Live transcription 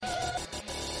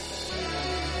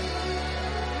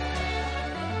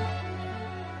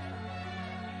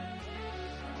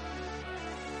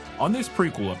On this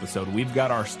prequel episode, we've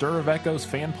got our Stir of Echoes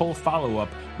fan poll follow-up.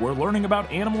 We're learning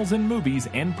about animals in movies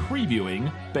and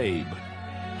previewing Babe.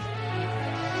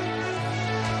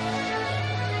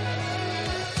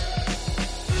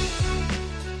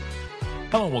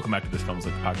 Hello and welcome back to This Film is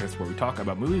Lit podcast, where we talk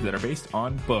about movies that are based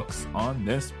on books. On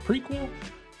this prequel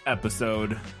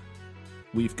episode,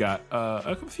 we've got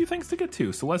a few things to get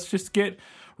to, so let's just get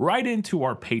right into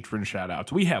our patron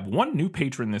shout-outs. We have one new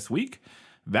patron this week,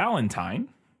 Valentine,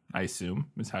 I assume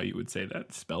is how you would say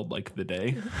that, spelled like the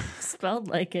day. Spelled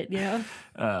like it, yeah.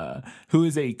 Who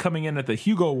is coming in at the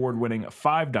Hugo Award-winning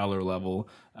 $5 level,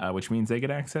 which means they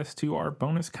get access to our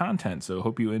bonus content. So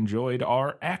hope you enjoyed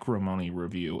our Acrimony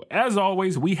review. As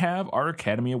always, we have our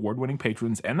Academy Award-winning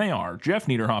patrons, and they are Jeff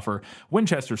Niederhofer,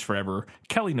 Winchester's Forever,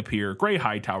 Kelly Napier, Gray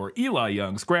Hightower, Eli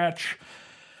Young, Scratch,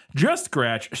 Just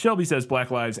Scratch, Shelby Says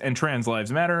Black Lives and Trans Lives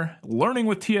Matter, Learning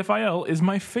with TFIL is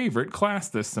my favorite class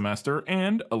this semester,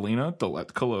 and Alina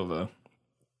Doletkalova.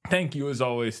 Thank you, as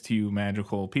always, to you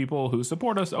magical people who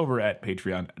support us over at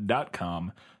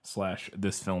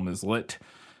patreon.com/thisfilmislit.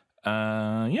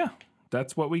 Yeah,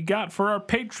 that's what we got for our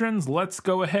patrons. Let's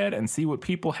go ahead and see what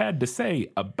people had to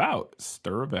say about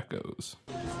Stir of Echoes.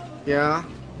 Yeah,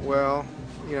 well,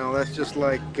 that's just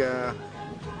like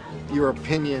your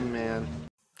opinion, man.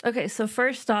 Okay, so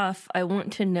first off, I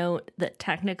want to note that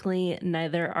technically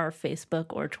neither our Facebook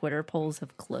or Twitter polls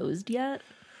have closed yet.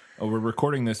 Oh, we're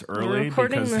recording this early? We're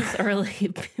recording this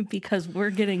early because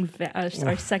we're getting our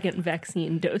second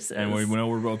vaccine doses. And we know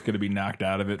we're both going to be knocked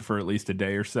out of it for at least a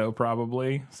day or so,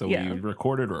 probably. So we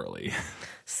recorded early.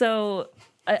 So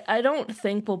I don't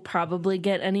think we'll probably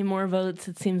get any more votes.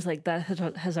 It seems like that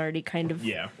has already kind of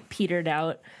petered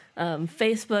out.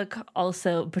 Facebook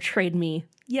also betrayed me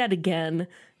yet again,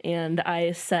 and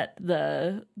I set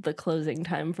the closing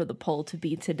time for the poll to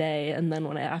be today, and then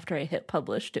after I hit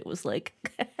published, it was like,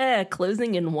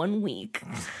 closing in 1 week.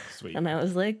 Sweet. And I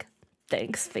was like,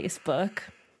 thanks, Facebook.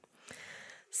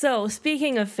 So,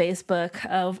 speaking of Facebook,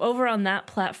 over on that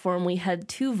platform, we had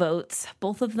 2 votes.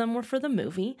 Both of them were for the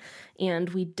movie, and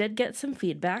we did get some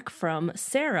feedback from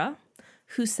Sarah,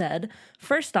 who said,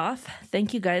 "First off,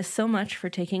 thank you guys so much for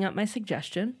taking up my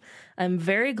suggestion. I'm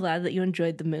very glad that you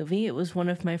enjoyed the movie. It was one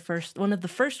of the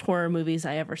first horror movies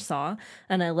I ever saw,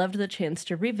 and I loved the chance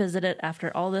to revisit it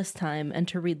after all this time and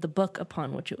to read the book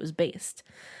upon which it was based.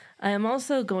 I am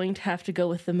also going to have to go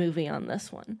with the movie on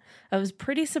this one. I was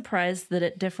pretty surprised that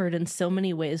it differed in so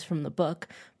many ways from the book,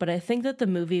 but I think that the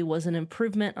movie was an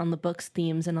improvement on the book's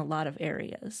themes in a lot of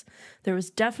areas. There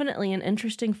was definitely an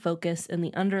interesting focus in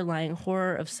the underlying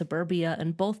horror of suburbia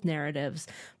in both narratives,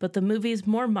 but the movie's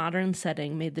more modern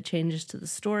setting made the changes to the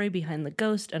story behind the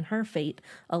ghost and her fate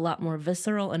a lot more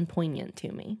visceral and poignant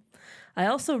to me. I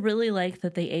also really like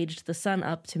that they aged the son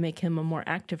up to make him a more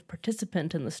active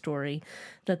participant in the story,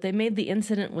 that they made the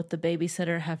incident with the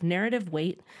babysitter have narrative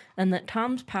weight, and that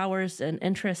Tom's powers and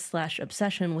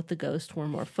interest/obsession with the ghost were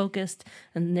more focused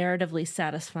and narratively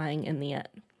satisfying in the end.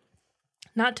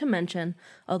 Not to mention,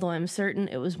 although I'm certain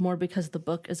it was more because the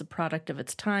book is a product of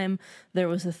its time, there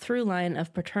was a through line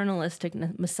of paternalistic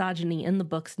misogyny in the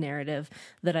book's narrative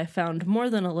that I found more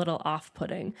than a little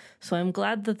off-putting, so I'm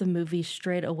glad that the movie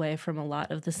strayed away from a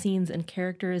lot of the scenes and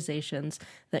characterizations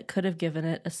that could have given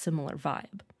it a similar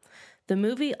vibe. The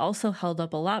movie also held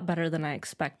up a lot better than I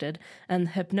expected, and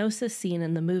the hypnosis scene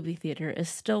in the movie theater is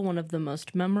still one of the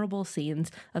most memorable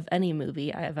scenes of any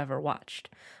movie I have ever watched.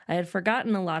 I had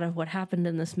forgotten a lot of what happened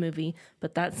in this movie,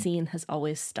 but that scene has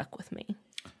always stuck with me.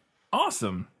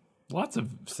 Awesome. Lots of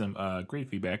some great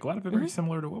feedback. A lot of it very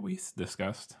similar to what we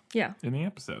discussed in the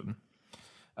episode.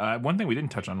 One thing we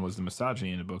didn't touch on was the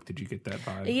misogyny in the book. Did you get that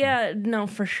vibe? Yeah, no,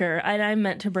 for sure. I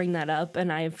meant to bring that up,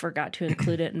 and I forgot to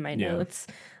include it in my notes.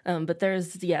 But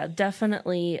there's,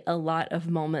 definitely a lot of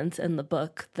moments in the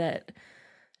book that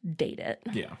date it.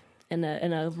 Yeah. In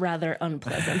a rather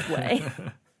unpleasant way.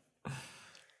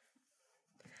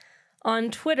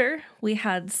 On Twitter, we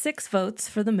had 6 votes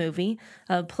for the movie,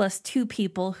 plus 2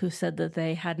 people who said that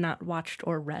they had not watched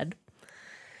or read.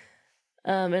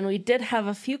 And we did have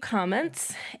a few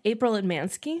comments. April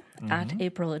Admansky, at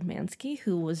April Admansky,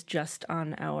 who was just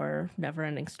on our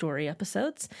Neverending Story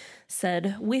episodes,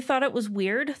 said, "We thought it was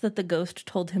weird that the ghost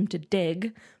told him to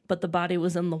dig, but the body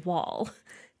was in the wall.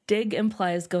 Dig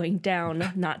implies going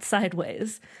down, not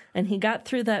sideways. And he got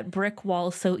through that brick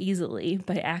wall so easily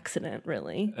by accident,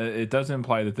 really." It does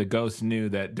imply that the ghost knew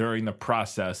that during the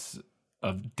process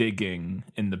of digging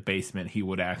in the basement, he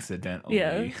would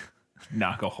accidentally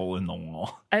knock a hole in the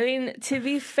wall. I mean, to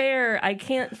be fair, I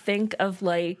can't think of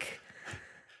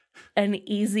an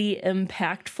easy,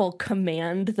 impactful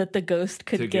command that the ghost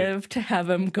could give to have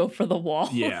him go for the wall.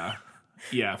 Yeah.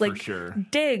 Yeah, like, for sure.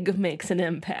 Dig makes an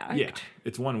impact. Yeah.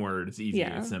 It's one word. It's easy.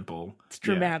 Yeah. It's simple. It's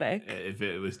dramatic. Yeah. If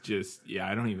it was just,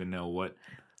 I don't even know what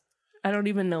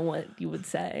you would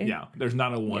say. Yeah. There's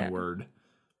not a one word.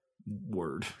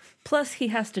 Plus, he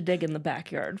has to dig in the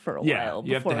backyard for a while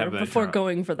before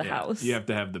going for the house. You have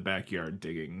to have the backyard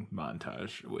digging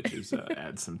montage, which is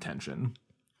adds some tension.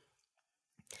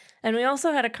 And we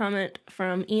also had a comment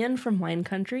from Ian from Wine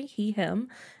Country, him,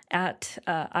 at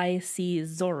IC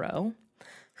Zorro,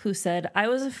 who said, I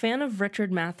was a fan of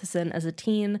Richard Matheson as a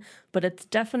teen, but it's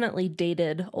definitely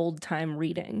dated old-time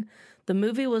reading. The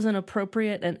movie was an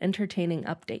appropriate and entertaining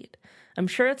update. I'm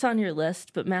sure it's on your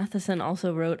list, but Matheson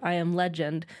also wrote I Am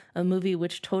Legend, a movie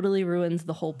which totally ruins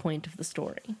the whole point of the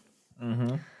story.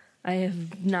 Mm-hmm. I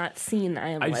have not seen I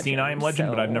Am Legend. I've seen I Am Legend,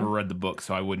 but I've never read the book,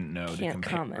 so I wouldn't know to compare. Can't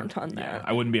comment on that.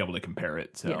 I wouldn't be able to compare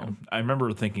it. So I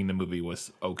remember thinking the movie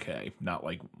was okay, not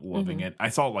like loving it. I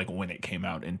saw it like when it came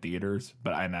out in theaters,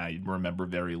 but I remember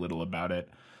very little about it.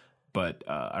 But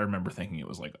I remember thinking it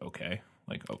was like okay,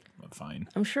 like fine.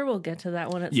 I'm sure we'll get to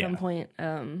that one at some point.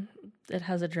 It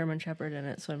has a German Shepherd in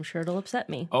it, so I'm sure it'll upset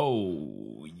me.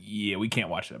 Oh yeah, we can't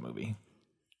watch that movie.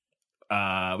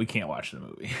 We can't watch the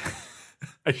movie.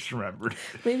 I just remembered.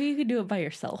 Maybe you could do it by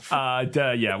yourself.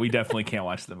 Yeah, we definitely can't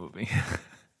watch the movie.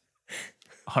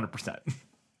 100%.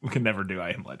 We can never do I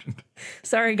Am Legend.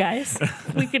 Sorry, guys.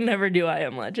 We can never do I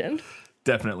Am Legend.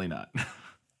 Definitely not.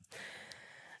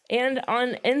 And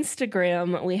on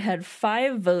Instagram, we had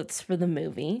 5 votes for the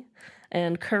movie.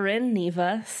 And Corinne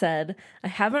Neva said, I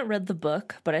haven't read the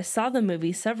book, but I saw the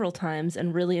movie several times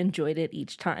and really enjoyed it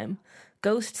each time.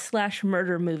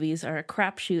 Ghost/murder movies are a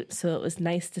crapshoot, so it was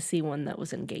nice to see one that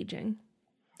was engaging.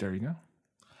 There you go.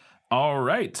 All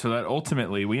right. So that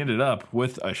ultimately we ended up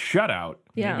with a shutout.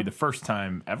 Yeah. Maybe the first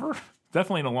time ever.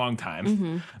 Definitely in a long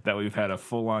time that we've had a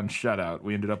full-on shutout.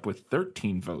 We ended up with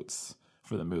 13 votes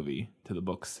for the movie to the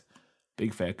book's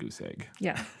Big Fat Goose Egg.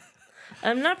 Yeah.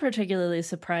 I'm not particularly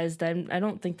surprised. I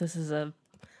don't think this is a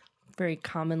very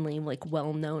commonly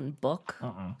well-known book.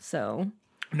 So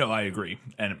no, I agree.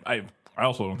 And I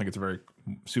also don't think it's a very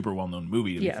super well-known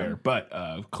movie, to be fair. But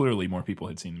clearly more people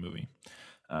had seen the movie.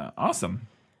 Awesome.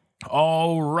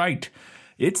 All right.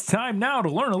 It's time now to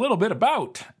learn a little bit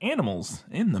about animals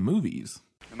in the movies.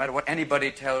 No matter what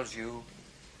anybody tells you,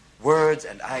 words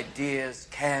and ideas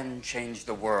can change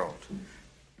the world.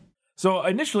 So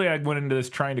initially I went into this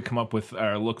trying to come up with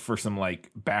look for some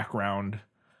background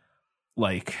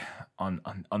on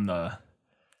the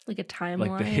like a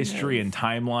timeline, the history and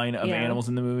timeline of animals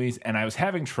in the movies, and I was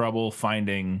having trouble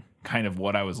finding kind of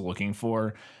what I was looking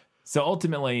for. So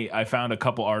ultimately I found a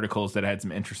couple articles that had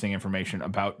some interesting information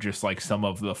about just some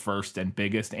of the first and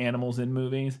biggest animals in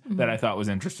movies that I thought was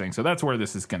interesting. So that's where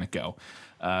this is going to go.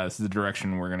 This is the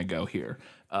direction we're going to go here.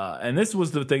 And this was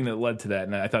the thing that led to that.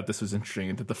 And I thought this was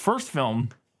interesting that the first film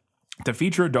to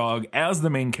feature a dog as the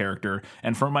main character,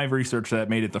 and from my research that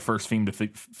made it the first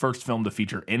film to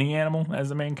feature any animal as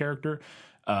the main character,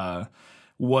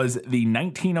 was the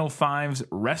 1905's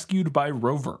Rescued by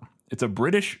Rover. It's a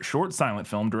British short silent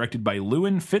film directed by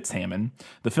Lewin Fitzhammond.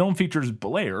 The film features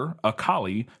Blair, a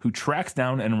collie, who tracks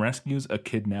down and rescues a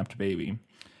kidnapped baby.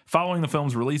 Following the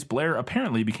film's release, Blair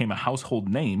apparently became a household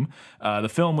name. The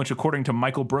film, which according to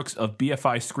Michael Brooks of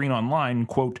BFI Screen Online,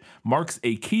 quote, marks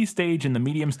a key stage in the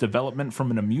medium's development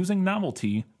from an amusing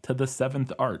novelty to the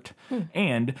seventh art,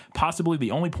 and possibly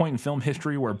the only point in film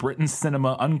history where Britain's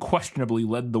cinema unquestionably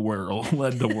led the world.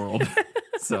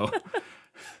 So,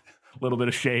 a little bit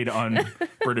of shade on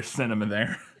British cinema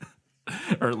there,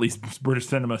 or at least British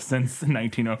cinema since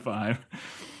 1905.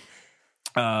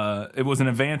 It was an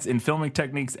advance in filming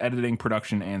techniques, editing,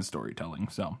 production, and storytelling.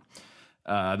 So,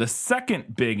 the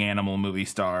second big animal movie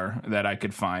star that I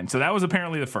could find. So that was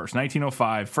apparently the first,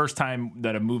 1905, first time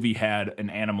that a movie had an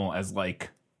animal as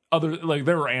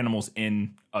there were animals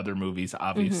in other movies,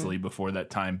 obviously, before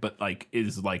that time, but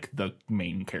is the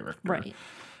main character. Right.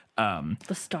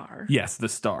 The star. Yes, the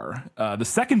star. The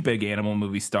second big animal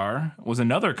movie star was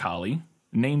another collie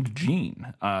named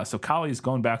Jean. So collies,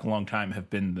 going back a long time, have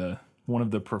been one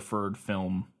of the preferred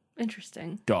film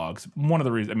interesting dogs. One of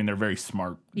the reasons, they're very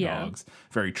smart dogs,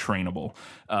 very trainable.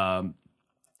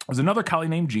 There's another collie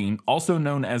named Jean, also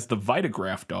known as the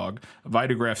Vitagraph dog.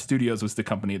 Vitagraph Studios was the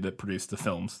company that produced the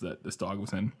films that this dog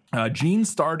was in. Jean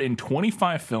starred in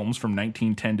 25 films from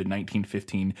 1910 to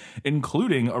 1915,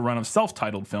 including a run of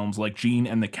self-titled films like Jean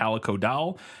and the Calico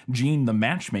Doll, Jean the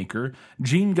Matchmaker,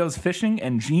 Jean Goes Fishing,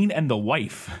 and Jean and the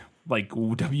Wife,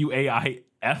 WAIF,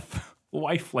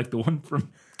 wife, like the one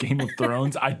from Game of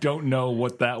Thrones. I don't know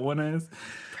what that one is.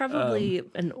 Probably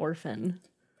an orphan.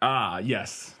 Ah,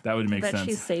 yes, that would make sense.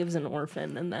 She saves an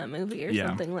orphan in that movie or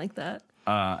something like that.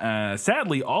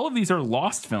 Sadly, all of these are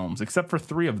lost films except for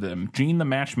 3 of them: Gene the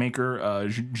Matchmaker,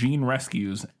 Gene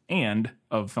Rescues, and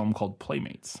a film called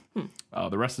Playmates.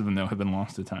 The rest of them, though, have been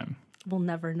lost to time. We'll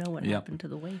never know what happened to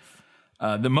the waif.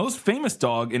 The most famous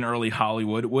dog in early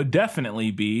Hollywood would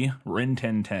definitely be Rin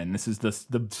Tin Tin. This is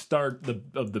the start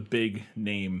of the big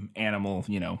name animal,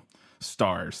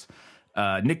 stars.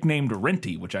 Nicknamed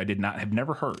Renty, which I have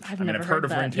never heard. I've heard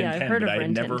of Rin Tin Tin, but I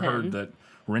had never heard that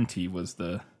Renty was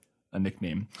a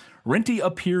nickname. Renty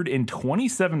appeared in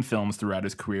 27 films throughout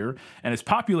his career, and his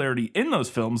popularity in those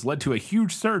films led to a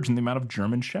huge surge in the amount of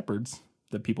German shepherds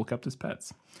that people kept as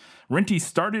pets. Renty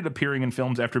started appearing in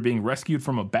films after being rescued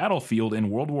from a battlefield in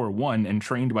World War I and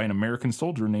trained by an American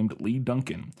soldier named Lee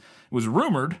Duncan. It was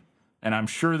rumored, and I'm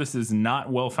sure this is not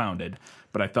well-founded,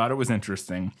 but I thought it was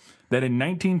interesting, that in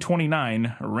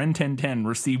 1929, Rin Tin Tin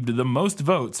received the most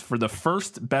votes for the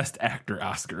first Best Actor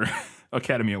Oscar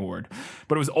Academy Award.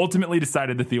 But it was ultimately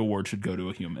decided that the award should go to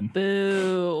a human.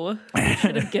 Boo. I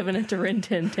should have given it to Rin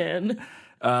Tin Tin.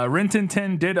 Rin Tin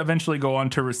Tin did eventually go on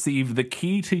to receive the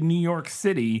key to New York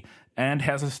City and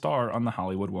has a star on the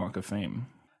Hollywood Walk of Fame.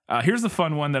 Here's a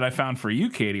fun one that I found for you,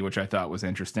 Katie, which I thought was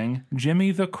interesting.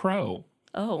 Jimmy the Crow.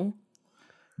 Oh.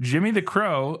 Jimmy the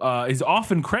Crow is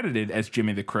often credited as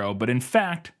Jimmy the Crow, but in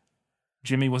fact,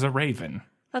 Jimmy was a raven.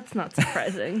 That's not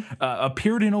surprising.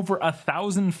 Appeared in over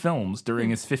 1,000 films during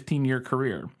his 15-year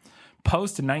career.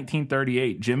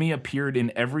 Post-1938, Jimmy appeared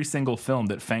in every single film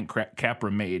that Frank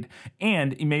Capra made,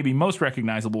 and he may be most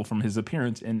recognizable from his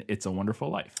appearance in It's a Wonderful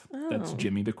Life. Oh. That's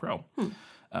Jimmy the Crow,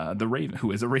 the raven,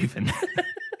 who is a raven.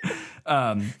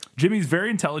 Jimmy's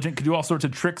very intelligent, could do all sorts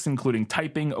of tricks, including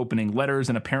typing, opening letters,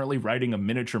 and apparently riding a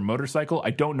miniature motorcycle. I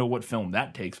don't know what film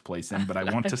that takes place in, but I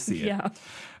want to see it.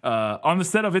 Yeah. On the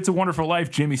set of It's a Wonderful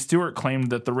Life, Jimmy Stewart claimed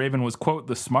that the Raven was, quote,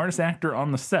 the smartest actor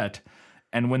on the set,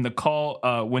 and when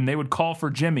they would call for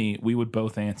Jimmy, we would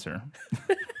both answer.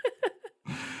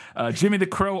 Jimmy the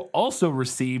Crow also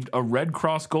received a Red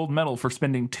Cross Gold Medal for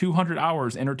spending 200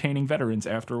 hours entertaining veterans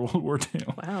after World War II.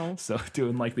 Wow. So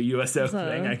doing like the USO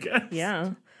thing, I guess.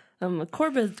 Yeah.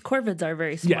 Corvids are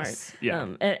very smart. Yes, yeah.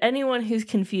 Anyone who's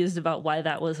confused about why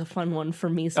that was a fun one for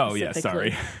me specifically. Oh, yeah,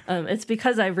 sorry. It's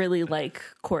because I really like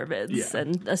corvids,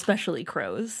 and especially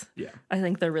crows. Yeah. I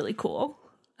think they're really cool.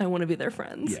 I want to be their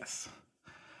friends. Yes.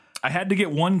 I had to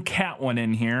get one cat one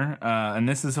in here, and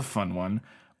this is a fun one.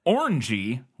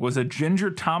 Orangey was a ginger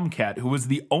tomcat who was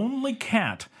the only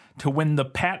cat to win the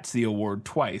Patsy Award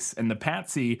twice. And the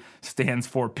Patsy stands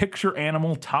for Picture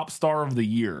Animal Top Star of the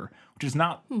Year, which is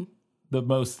not the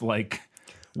most,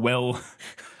 well-written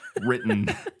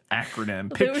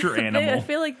acronym. Picture Animal. I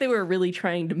feel like they were really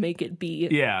trying to make it be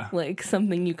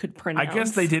something you could pronounce. I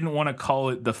guess they didn't want to call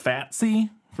it the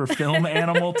Fatsy for Film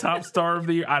Animal Top Star of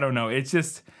the Year. I don't know. It's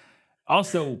just...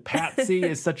 Also, Patsy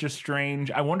is such a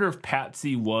strange... I wonder if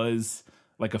Patsy was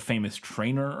like a famous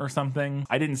trainer or something.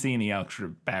 I didn't see any extra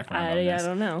background on this. I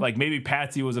don't know. Like maybe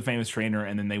Patsy was a famous trainer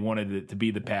and then they wanted it to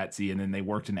be the Patsy and then they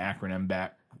worked an acronym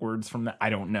backwards from that. I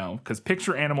don't know. Because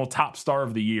Picture Animal Top Star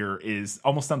of the Year is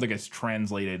almost sounds like it's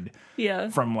translated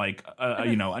from like, a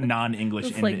non-English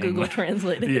it's into like Google English.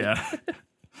 translated. Yeah.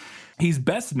 He's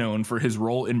best known for his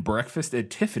role in Breakfast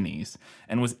at Tiffany's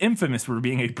and was infamous for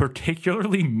being a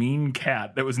particularly mean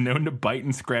cat that was known to bite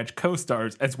and scratch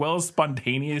co-stars as well as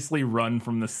spontaneously run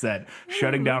from the set,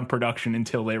 shutting down production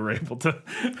until they were able to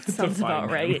Sounds to about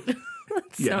find right. him.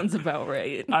 Sounds about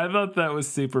right. I thought that was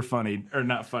super funny. Or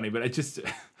not funny, but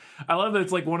I love that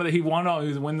it's like he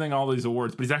was winning all these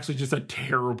awards, but he's actually just a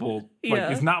terrible,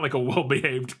 he's not like a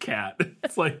well-behaved cat.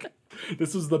 It's like...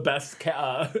 This was the best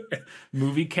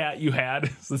movie cat you had.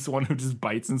 It's this one who just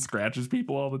bites and scratches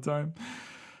people all the time.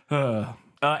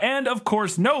 And, of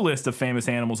course, no list of famous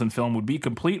animals in film would be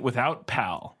complete without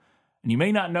Pal. And you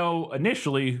may not know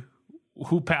initially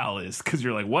who Pal is, because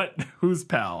you're like, what? Who's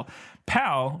Pal?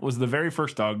 Pal was the very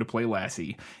first dog to play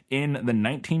Lassie in the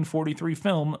 1943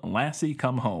 film Lassie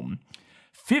Come Home.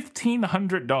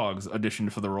 1,500 dogs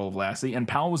auditioned for the role of Lassie, and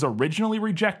Pal was originally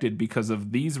rejected because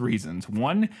of these reasons.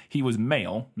 One, he was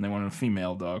male, and they wanted a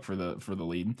female dog for the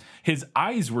lead. His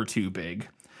eyes were too big,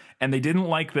 and they didn't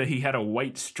like that he had a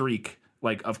white streak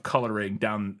of coloring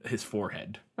down his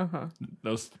forehead. Uh-huh.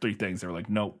 Those 3 things. They were like,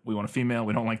 nope, we want a female,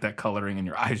 we don't like that coloring, and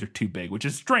your eyes are too big, which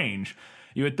is strange.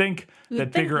 You would think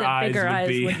that bigger eyes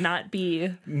would not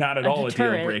be not at all a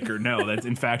deal breaker. No, that's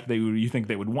in fact you think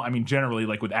they would want. I mean, generally,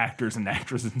 like with actors and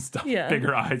actresses and stuff,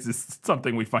 bigger eyes is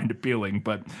something we find appealing.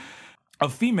 But a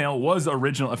female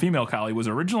collie was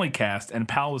originally cast, and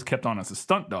Pal was kept on as a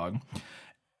stunt dog.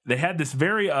 They had this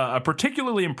a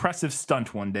particularly impressive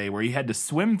stunt one day where he had to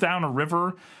swim down a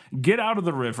river, get out of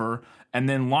the river, and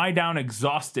then lie down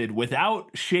exhausted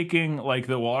without shaking like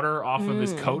the water off of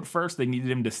his coat first. They needed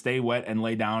him to stay wet and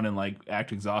lay down and like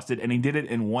act exhausted. And he did it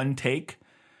in one take.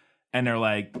 And they're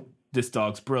like, this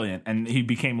dog's brilliant. And he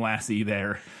became Lassie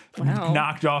there,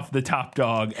 knocked off the top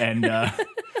dog and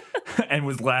and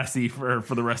was Lassie for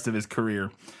the rest of his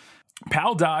career.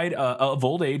 Pal died of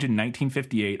old age in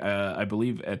 1958, I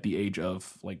believe at the age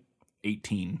of like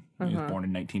 18. He was born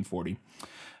in 1940.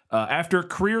 After a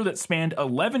career that spanned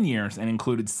 11 years and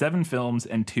included 7 films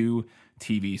and 2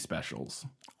 TV specials.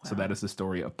 Wow. So that is the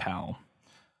story of Pal,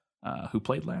 who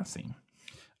played Lassie.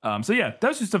 So yeah,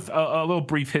 that's just a little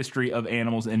brief history of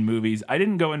animals in movies. I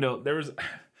didn't go into, there was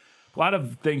a lot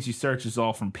of things you search is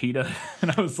all from PETA,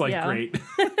 and I was like, great.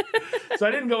 So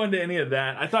I didn't go into any of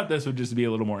that. I thought this would just be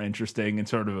a little more interesting and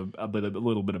sort of a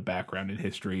little bit of background and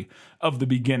history of the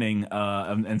beginning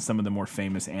and some of the more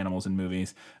famous animals in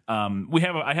movies.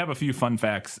 I have a few fun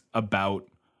facts about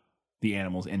the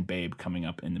animals in Babe coming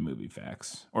up in the movie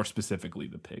facts, or specifically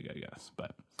the pig, I guess.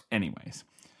 But anyways.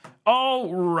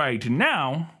 All right,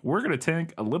 now we're going to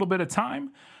take a little bit of time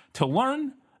to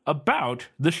learn about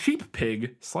the sheep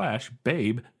pig /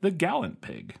 Babe the gallant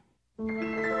pig.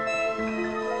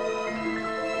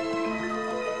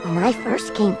 When I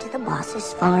first came to the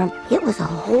boss's farm, it was a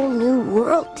whole new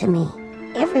world to me.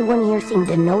 Everyone here seemed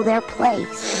to know their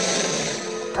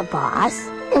place. The boss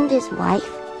and his wife,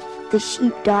 the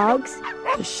sheepdogs,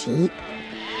 the sheep,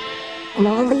 and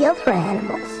all the other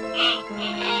animals.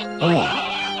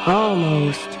 Well,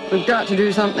 almost. We've got to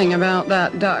do something about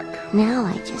that duck. Now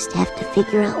I just have to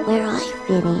figure out where I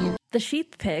fit in. The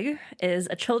Sheep Pig is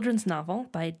a children's novel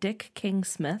by Dick King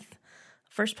Smith,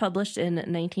 first published in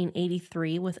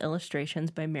 1983 with illustrations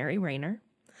by Mary Rayner.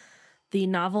 The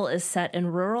novel is set in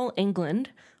rural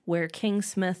England, where King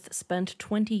Smith spent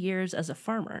 20 years as a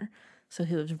farmer. So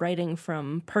he was writing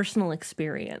from personal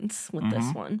experience with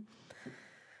this one.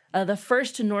 The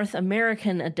first North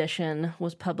American edition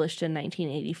was published in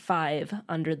 1985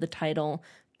 under the title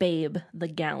Babe the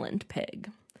Gallant Pig.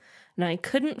 Now, I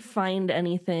couldn't find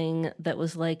anything that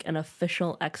was like an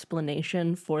official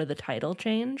explanation for the title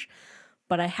change,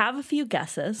 but I have a few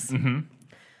guesses.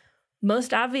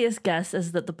 Most obvious guess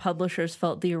is that the publishers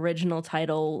felt the original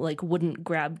title like wouldn't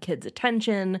grab kids'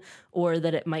 attention, or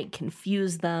that it might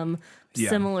confuse them,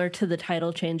 similar to the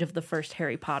title change of the first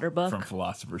Harry Potter book. From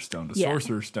Philosopher's Stone to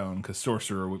Sorcerer's Stone, because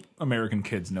sorcerer, American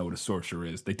kids know what a sorcerer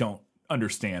is. They don't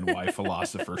understand why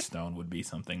Philosopher's Stone would be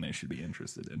something they should be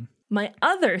interested in. My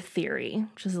other theory,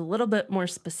 which is a little bit more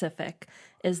specific,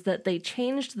 is that they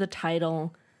changed the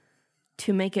title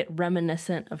to make it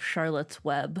reminiscent of Charlotte's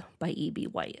Web by E.B.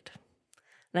 White.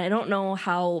 And I don't know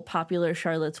how popular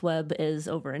Charlotte's Web is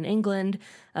over in England.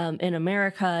 In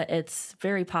America, it's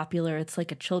very popular. It's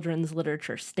like a children's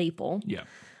literature staple. Yeah.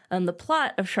 And the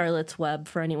plot of Charlotte's Web,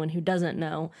 for anyone who doesn't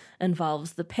know,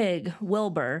 involves the pig,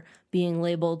 Wilbur, being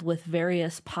labeled with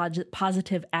various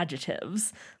positive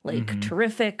adjectives, like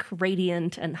terrific,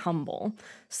 radiant, and humble.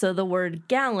 So the word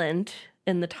gallant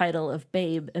in the title of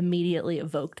Babe immediately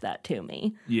evoked that to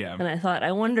me. Yeah. And I thought,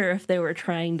 I wonder if they were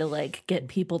trying to like get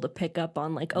people to pick up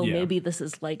on like, oh, maybe this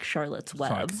is like Charlotte's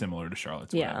Web. It's like similar to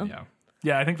Charlotte's Web. Yeah.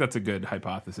 Yeah, I think that's a good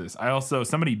hypothesis. I also,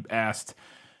 somebody asked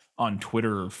on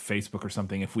Twitter or Facebook or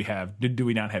something if we have, do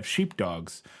we not have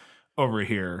sheepdogs over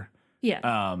here?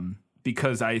 Yeah.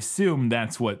 Because I assume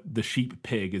that's what the sheep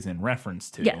pig is in reference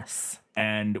to. Yes.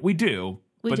 And we do.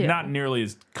 But not nearly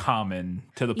as common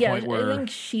to the point where... I think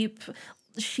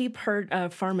sheep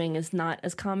herd farming is not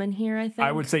as common here, I think.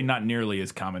 I would say not nearly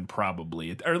as common,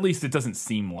 probably. Or at least it doesn't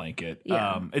seem like it.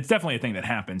 Yeah. It's definitely a thing that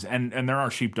happens. And there are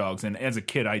sheepdogs. And as a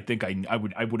kid, I think I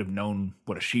would have known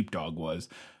what a sheepdog was.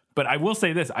 But I will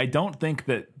say this. I don't think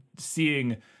that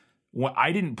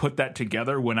I didn't put that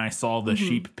together when I saw the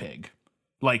sheep pig.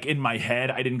 Like, in my head,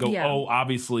 I didn't go, oh,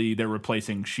 obviously they're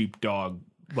replacing sheepdog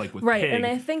like with pig. And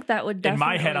I think that would definitely... In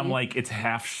my head, I'm like, it's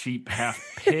half sheep, half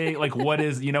pig. Like, what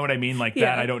is... You know what I mean? Like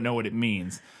that, I don't know what it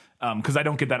means. Because I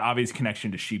don't get that obvious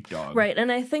connection to sheepdog. Right,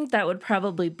 and I think that would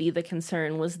probably be the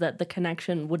concern, was that the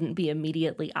connection wouldn't be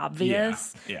immediately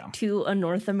obvious to a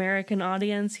North American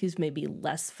audience who's maybe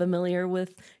less familiar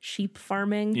with sheep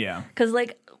farming. Yeah. Because,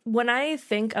 like, when I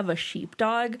think of a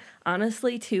sheepdog,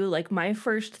 honestly, too, like, my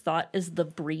first thought is the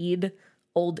breed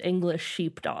Old English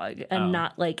sheepdog and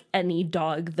not like any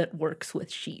dog that works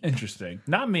with sheep. Interesting.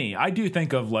 Not me. I do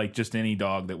think of like just any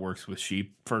dog that works with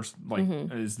sheep first, like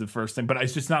is the first thing. But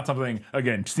it's just not something,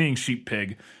 again, seeing sheep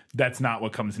pig, that's not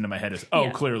what comes into my head is,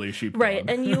 clearly a sheep Right.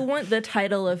 dog. And you want the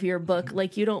title of your book,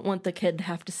 like you don't want the kid to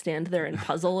have to stand there and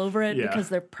puzzle over it because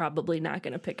they're probably not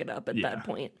going to pick it up at that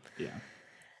point. Yeah.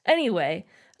 Anyway,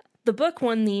 the book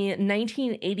won the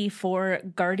 1984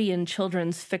 Guardian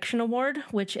Children's Fiction Award,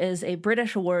 which is a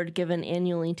British award given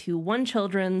annually to one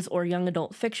children's or young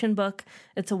adult fiction book.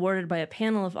 It's awarded by a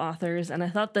panel of authors, and I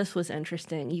thought this was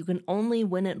interesting. You can only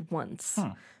win it once.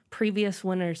 Previous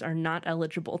winners are not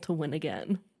eligible to win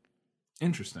again.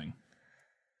 Interesting.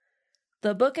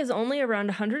 The book is only around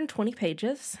 120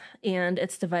 pages, and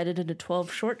it's divided into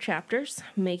 12 short chapters,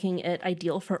 making it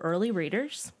ideal for early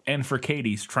readers. And for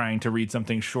Katie's trying to read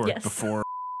something short before...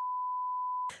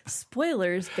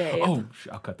 Spoilers, babe. Oh,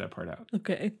 I'll cut that part out.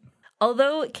 Okay.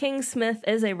 Although King Smith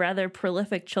is a rather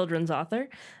prolific children's author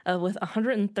with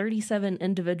 137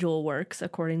 individual works,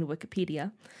 according to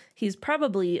Wikipedia, he's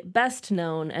probably best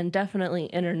known and definitely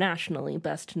internationally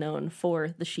best known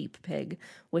for The Sheep Pig,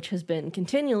 which has been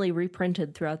continually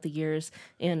reprinted throughout the years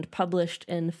and published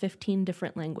in 15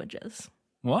 different languages.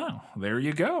 Wow, there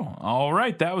you go. All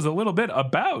right, that was a little bit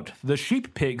about The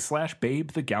Sheep Pig /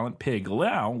 Babe the Gallant Pig.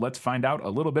 Now, let's find out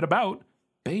a little bit about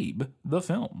Babe the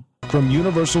film. From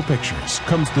Universal Pictures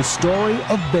comes the story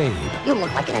of Babe. You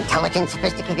look like an intelligent,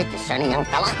 sophisticated, discerning young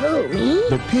fella. Who, me?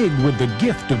 The pig with the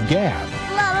gift of gab.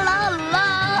 La la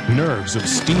la! Nerves of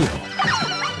steel.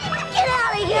 Get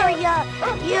out of here, you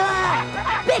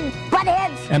big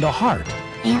buttheads! And a heart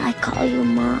May I call you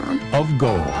Mom? of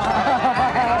gold.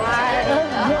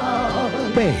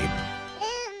 Babe.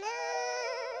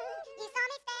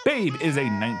 Babe is a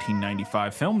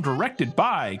 1995 film directed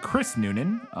by Chris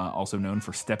Noonan, also known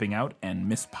for Stepping Out and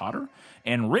Miss Potter,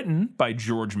 and written by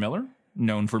George Miller,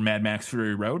 known for Mad Max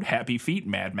Fury Road, Happy Feet,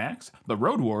 Mad Max, The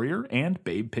Road Warrior, and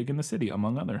Babe Pig in the City,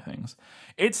 among other things.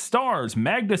 It stars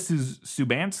Magda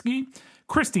Subansky,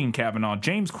 Christine Cavanaugh,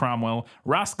 James Cromwell,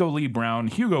 Roscoe Lee Brown,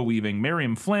 Hugo Weaving,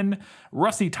 Miriam Flynn,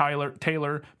 Russie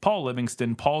Taylor, Paul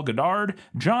Livingston, Paul Goddard,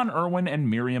 John Irwin, and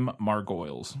Miriam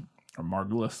Margolyes. Or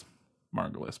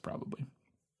Margolyes, probably.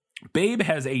 Babe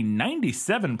has a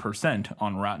 97%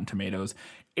 on Rotten Tomatoes,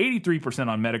 83%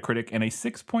 on Metacritic, and a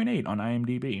 6.8 on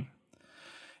IMDb.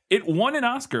 It won an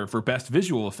Oscar for Best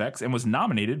Visual Effects and was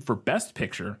nominated for Best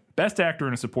Picture, Best Actor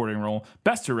in a Supporting Role,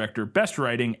 Best Director, Best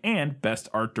Writing, and Best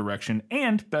Art Direction,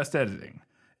 and Best Editing.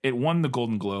 It won the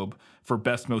Golden Globe for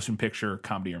Best Motion Picture,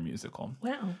 Comedy, or Musical.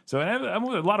 Wow. So it had a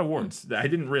lot of awards. I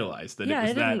didn't realize that it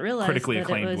was that critically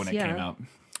acclaimed when it came out.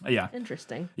 Yeah.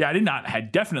 Interesting. Yeah, I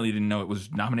definitely didn't know it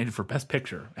was nominated for Best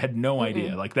Picture. I had no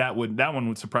idea. Like that one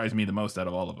would surprise me the most out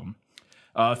of all of them.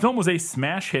 Film was a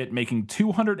smash hit, making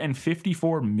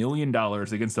 $254 million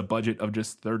against a budget of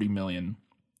just $30 million.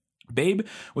 Babe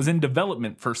was in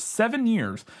development for 7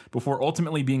 years before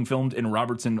ultimately being filmed in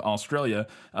Robertson, Australia.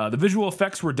 The visual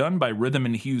effects were done by Rhythm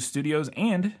and Hughes Studios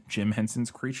and Jim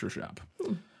Henson's Creature Shop.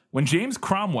 When James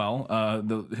Cromwell,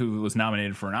 who was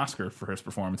nominated for an Oscar for his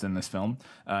performance in this film,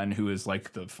 and who is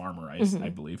like the farmer, I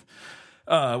believe,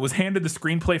 was handed the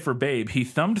screenplay for Babe, he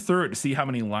thumbed through it to see how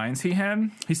many lines he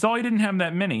had. He saw he didn't have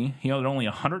that many. He had only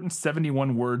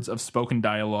 171 words of spoken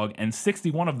dialogue, and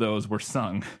 61 of those were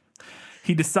sung.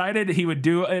 He decided he would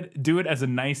do it as a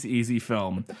nice, easy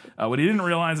film. What he didn't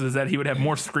realize was that he would have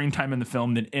more screen time in the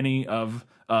film than any of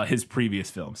his previous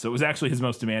films. So it was actually his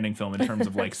most demanding film in terms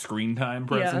of like screen time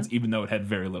presence, even though it had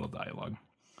very little dialogue.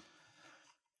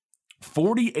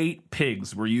 48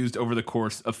 pigs were used over the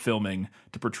course of filming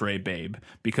to portray Babe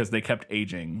because they kept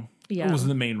aging. Yeah. It was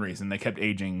the main reason. They kept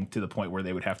aging to the point where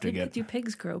they would have to Do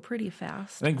pigs grow pretty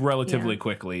fast? I think relatively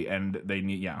quickly, and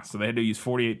so they had to use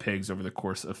 48 pigs over the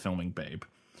course of filming Babe.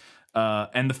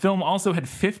 And the film also had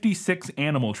 56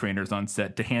 animal trainers on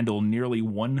set to handle nearly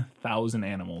 1,000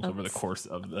 animals over the course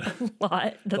of the...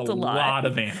 That's a lot. A lot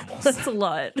of animals. That's a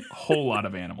lot. A whole lot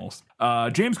of animals.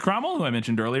 James Cromwell, who I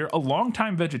mentioned earlier, a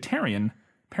longtime vegetarian,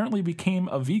 apparently became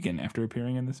a vegan after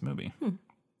appearing in this movie.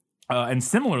 And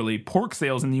similarly, pork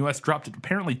sales in the U.S. dropped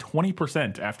apparently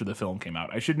 20% after the film came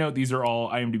out. I should note these are all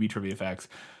IMDb trivia facts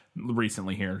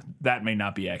recently here. That may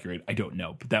not be accurate. I don't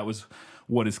know. But that was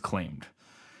what is claimed.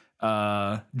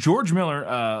 George Miller,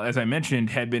 as I mentioned,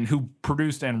 who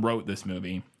produced and wrote this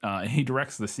movie. He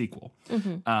directs the sequel.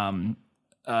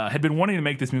 Had been wanting to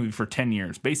make this movie for 10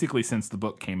 years, basically since the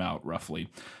book came out, roughly.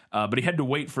 But he had to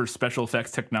wait for special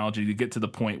effects technology to get to the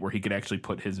point where he could actually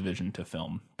put his vision to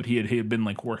film. But he had been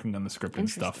like working on the script and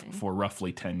stuff for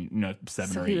roughly 7 or 8 years.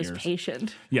 So he was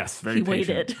patient. Yes, very patient.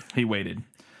 He waited. He waited.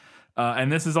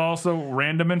 And this is also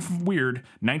random and weird.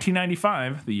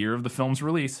 1995, the year of the film's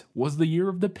release, was the year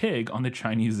of the pig on the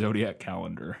Chinese zodiac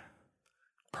calendar.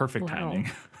 Perfect timing.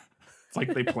 It's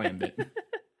like they planned it.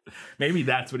 Maybe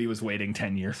that's what he was waiting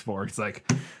 10 years for. It's like,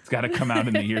 it's got to come out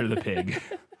in the year of the pig.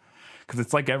 Because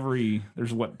it's like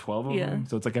there's 12 of them?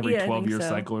 So it's like every 12-year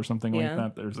cycle or something like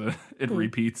that. It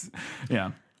repeats.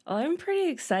 Yeah. Oh, I'm pretty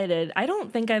excited. I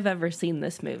don't think I've ever seen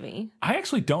this movie. I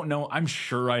actually don't know. I'm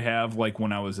sure I have, like,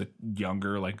 when I was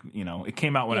younger, like, it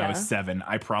came out when I was 7.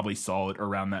 I probably saw it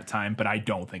around that time, but I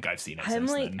don't think I've seen it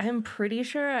since then. I'm pretty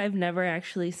sure I've never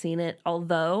actually seen it,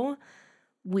 although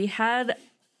we had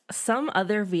some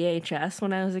other VHS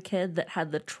when I was a kid that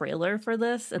had the trailer for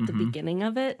this at the beginning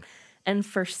of it, and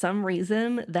for some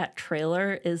reason, that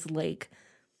trailer is, like,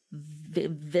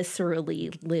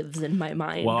 viscerally lives in my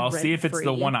mind. Well, I'll see if it's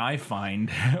the one I find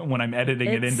when I'm editing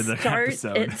it into the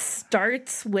episode. It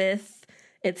starts with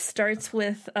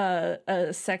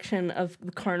a section of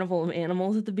the Carnival of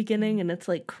Animals at the beginning, and it's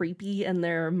like creepy, and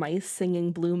there are mice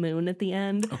singing Blue Moon at the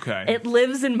end. Okay. It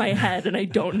lives in my head, and I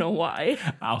don't know why.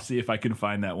 I'll see if I can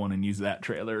find that one and use that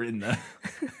trailer in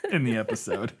the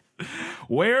episode.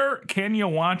 Where can you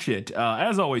watch it?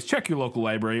 As always, check your local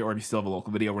library, or if you still have a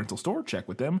local video rental store, check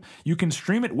with them. You can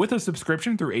stream it with a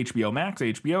subscription through HBO Max,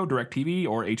 HBO, DirecTV,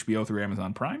 or HBO through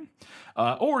Amazon Prime.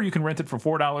 Or you can rent it for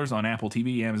 $4 on Apple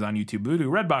TV, Amazon, YouTube, Vudu,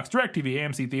 Redbox, DirecTV,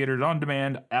 AMC Theaters On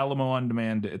Demand, Alamo On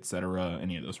Demand, etc.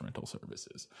 Any of those rental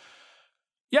services.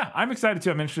 Yeah, I'm excited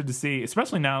too. I'm interested to see,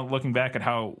 especially now looking back at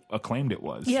how acclaimed it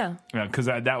was. Yeah. Because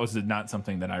that was not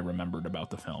something that I remembered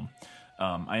about the film.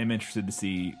 I am interested to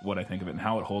see what I think of it and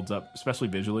how it holds up, especially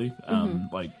visually,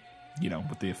 like,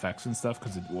 with the effects and stuff,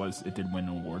 because it did win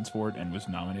awards for it and was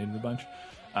nominated a bunch.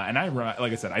 And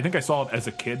like I said, I think I saw it as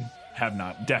a kid.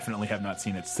 Definitely have not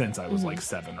seen it since I was like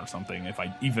 7 or something, if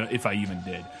I even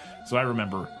did. So I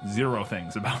remember zero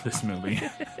things about this movie.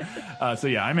 So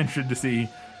yeah, I'm interested to see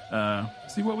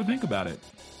what we think about it.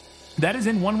 That is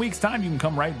in 1 week's time. You can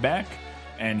come right back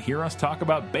and hear us talk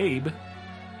about Babe,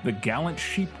 the gallant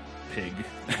sheep pig.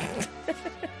 Just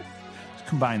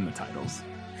combine the titles.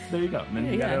 There you go. And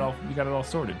then you got it all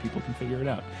sorted. People can figure it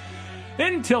out.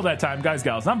 Until that time, guys,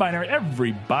 gals, non-binary,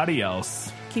 everybody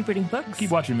else, keep reading books, keep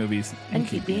watching movies, and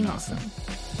keep being awesome.